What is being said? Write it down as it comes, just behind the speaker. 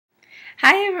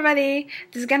Hi everybody,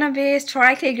 this is gonna be a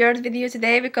strictly girls video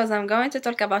today because I'm going to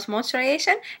talk about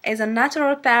menstruation as a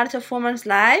natural part of women's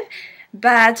life,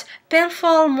 but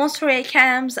painful menstrual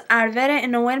cramps are very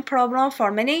annoying problem for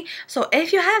many. So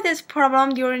if you have this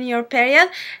problem during your period,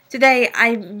 today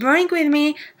I bring with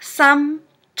me some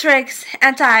tricks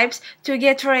and types to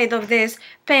get rid of these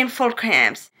painful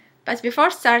cramps. But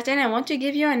before starting, I want to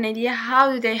give you an idea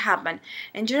how do they happen.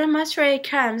 And during menstrual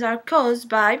cramps are caused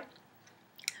by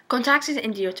contractions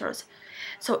in the uterus.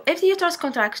 So if the uterus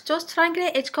contracts too strongly,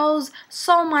 it causes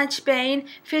so much pain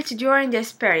felt during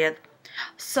this period.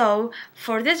 So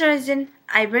for this reason,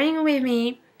 I bring with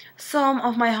me some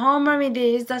of my home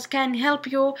remedies that can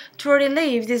help you to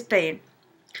relieve this pain.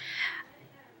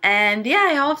 And yeah,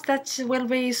 I hope that will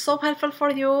be so helpful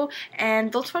for you,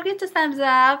 and don't forget to thumbs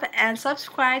up and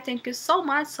subscribe. Thank you so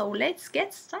much. So let's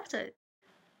get started.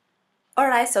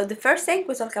 Alright, so the first thing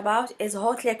we talk about is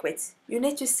hot liquids. You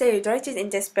need to stay hydrated in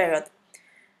this period.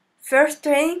 First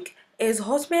drink is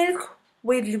hot milk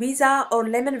with Louisa or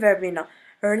lemon verbena.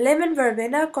 Lemon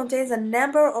verbena contains a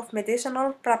number of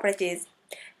medicinal properties.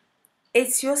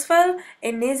 It's useful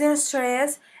in easing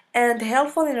stress and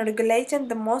helpful in regulating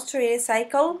the menstrual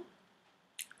cycle,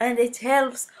 and it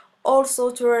helps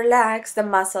also to relax the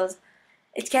muscles.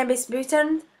 It can be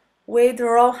sweetened with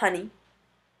raw honey.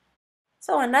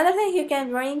 So another thing you can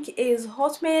drink is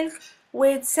hot milk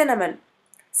with cinnamon.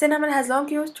 Cinnamon has long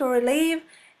used to relieve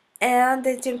and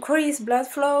it increases blood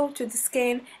flow to the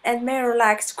skin and may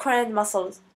relax cramped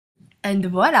muscles. And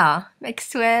voila!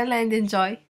 Mix well and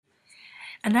enjoy.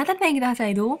 Another thing that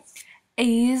I do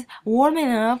is warming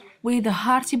up with a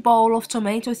hearty bowl of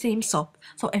tomato thyme soup.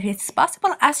 So if it's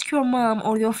possible, ask your mom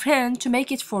or your friend to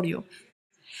make it for you.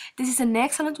 This is an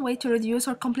excellent way to reduce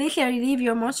or completely relieve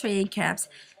your menstrual cramps.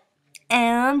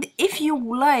 And if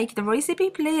you like the recipe,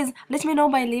 please let me know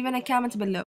by leaving a comment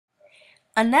below.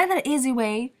 Another easy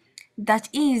way that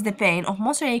ease the pain of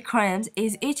menstrual cramps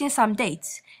is eating some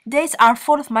dates. Dates are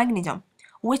full of magnesium,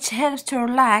 which helps to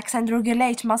relax and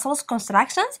regulate muscles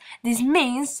contractions. This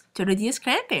means to reduce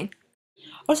cramping.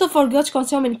 Also forget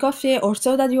consuming coffee or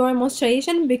soda during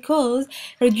menstruation because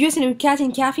reducing or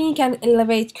cutting caffeine can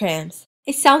elevate cramps.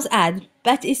 It sounds odd,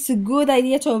 but it's a good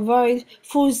idea to avoid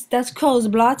foods that cause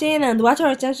bloating and water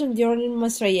retention during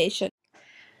menstruation.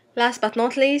 Last but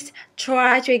not least,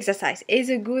 try to exercise. It's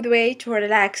a good way to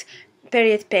relax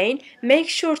period pain. Make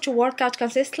sure to work out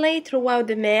consistently throughout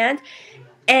the month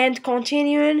and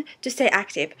continuing to stay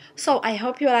active. So I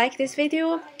hope you like this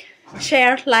video.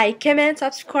 Share, like, comment,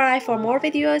 subscribe for more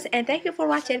videos, and thank you for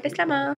watching. Bislama.